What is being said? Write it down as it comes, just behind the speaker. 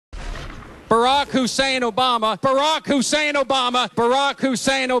Barack Hussein Obama, Barack Hussein Obama, Barack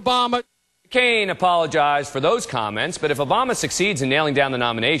Hussein Obama. McCain apologized for those comments, but if Obama succeeds in nailing down the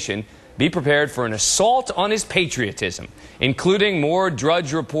nomination, be prepared for an assault on his patriotism, including more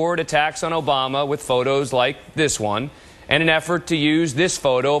Drudge Report attacks on Obama with photos like this one, and an effort to use this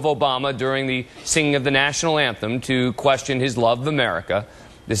photo of Obama during the singing of the national anthem to question his love of America.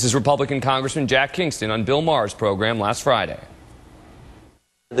 This is Republican Congressman Jack Kingston on Bill Maher's program last Friday.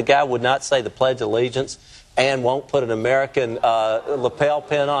 The guy would not say the Pledge of Allegiance and won't put an American lapel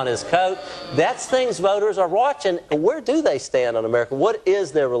pin on his coat. That's things voters are watching. Where do they stand on America? What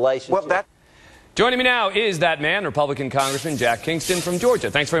is their relationship? Joining me now is that man, Republican Congressman Jack Kingston from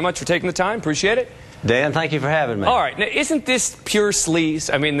Georgia. Thanks very much for taking the time. Appreciate it. Dan, thank you for having me. All right. Now, isn't this pure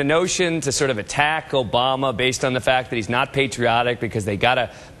sleaze? I mean, the notion to sort of attack Obama based on the fact that he's not patriotic because they got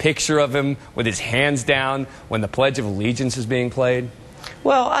a picture of him with his hands down when the Pledge of Allegiance is being played?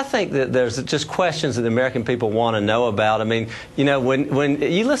 Well, I think that there's just questions that the American people want to know about. I mean, you know, when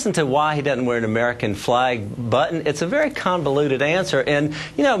you listen to why he doesn't wear an American flag button, it's a very convoluted answer. And,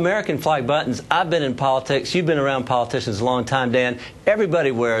 you know, American flag buttons, I've been in politics. You've been around politicians a long time, Dan.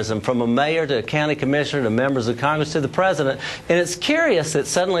 Everybody wears them, from a mayor to a county commissioner to members of Congress to the president. And it's curious that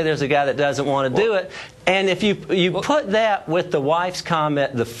suddenly there's a guy that doesn't want to do it. And if you put that with the wife's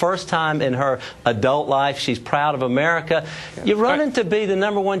comment the first time in her adult life, she's proud of America, you run into be the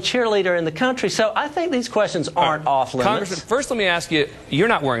 #1 cheerleader in the country. So I think these questions aren't off limits. Congressman, first let me ask you, you're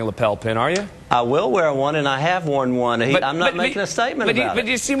not wearing a lapel pin, are you? I will wear one, and I have worn one. I'm not making a statement about it. But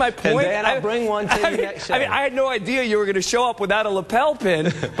do you see my point? And I'll bring one to you next show. I mean, I had no idea you were going to show up without a lapel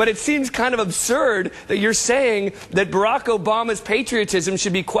pin, but it seems kind of absurd that you're saying that Barack Obama's patriotism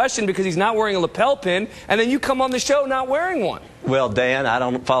should be questioned because he's not wearing a lapel pin, and then you come on the show not wearing one. Well, Dan, I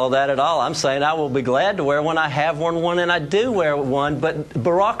don't follow that at all. I'm saying I will be glad to wear one. I have worn one, and I do wear one. But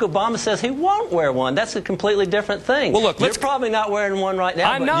Barack Obama says he won't wear one. That's a completely different thing. Well, look, you're probably not wearing one right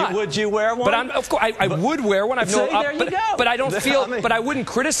now. I'm not. Would you wear one? But of course, I would wear one. There you go. But I don't feel. But I wouldn't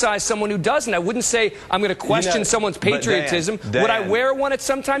criticize someone who doesn't. I wouldn't say I'm going to question someone's patriotism. Dan, would I wear one at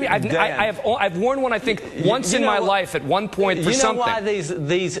some time? I've worn one, I think, once in my life at one point for something. You know why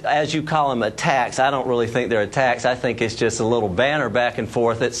these, as you call them, attacks? I don't really think they're attacks. I think it's just a little banner back and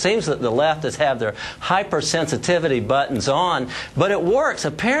forth. It seems that the leftists have their hypersensitivity buttons on, but it works.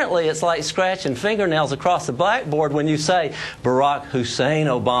 Apparently, it's like scratching fingernails across the blackboard when you say Barack Hussein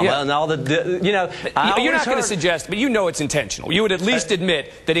Obama and all the, you know. You're not going to suggest, but you know it's intentional. You would at least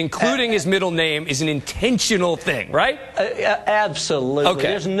admit that including his middle name is an intentional thing, right? Absolutely. Okay.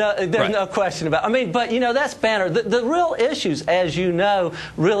 There's no question about it. I mean, but, you know, that's banner. The real issues, as you know,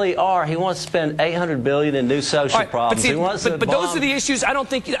 really are he wants to spend $800 billion in new social problems. But those are the issues. I don't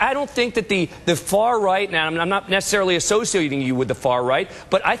think that the far right, now I'm not necessarily associating you with the far right,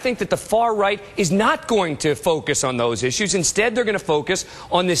 but I think that the far right is not going to focus on those issues. Instead, they're going to focus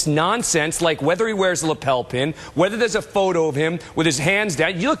on this nonsense, like whether he wears a lapel pin, whether there's a photo of him with his hands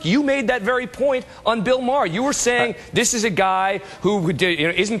down. Look, you made that very point on Bill Maher. You were saying this is a guy who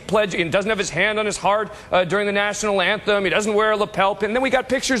isn't pledging, doesn't have his hand on his heart during the national anthem. He doesn't wear a lapel pin. And then we got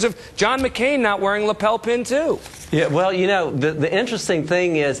pictures of John McCain not wearing a lapel pin too. Yeah, well, you know, the interesting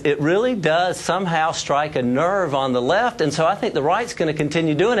thing is it really does somehow strike a nerve on the left, and so I think the right's going to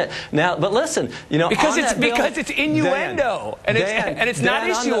continue doing it. Now, but listen, you know, because it's innuendo, and it's not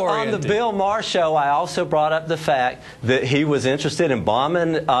issue-oriented. On the Bill Maher show, I also brought up the fact that he was interested in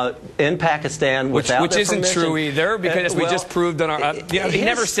bombing in Pakistan without their permission. Which isn't true either, because we just proved on our... he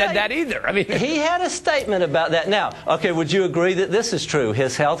never said that either. I mean, he had a statement about that. Now, okay, would you agree that this is true?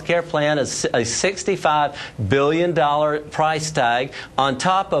 His health care plan is a $65 billion price tag on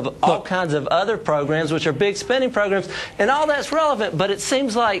top of all kinds of other programs, which are big spending programs, and all that's relevant, but it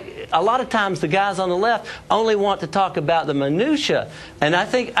seems like a lot of times the guys on the left only want to talk about the minutia. And I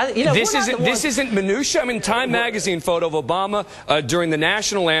think, you know, this isn't minutia. I mean, Time magazine photo of Obama during the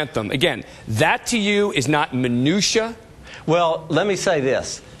national anthem. Again, that to you is not minutia? Well, let me say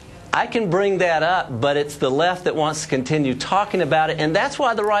this. I can bring that up, but it's the left that wants to continue talking about it, and that's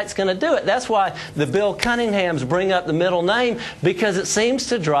why the right's going to do it. That's why the Bill Cunninghams bring up the middle name, because it seems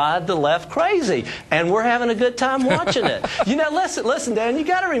to drive the left crazy, and we're having a good time watching it. You know, listen, Dan, you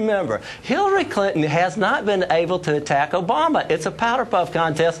got to remember, Hillary Clinton has not been able to attack Obama. It's a powder puff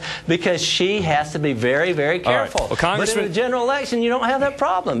contest because she has to be very, very careful. Well, Congressman, but in the general election, you don't have that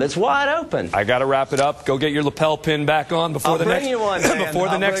problem. It's wide open. I got to wrap it up. Go get your lapel pin back on before the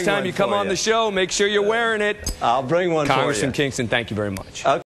next time you come on the show. Make sure you're wearing it. I'll bring one for you. Congressman Kingston, thank you very much.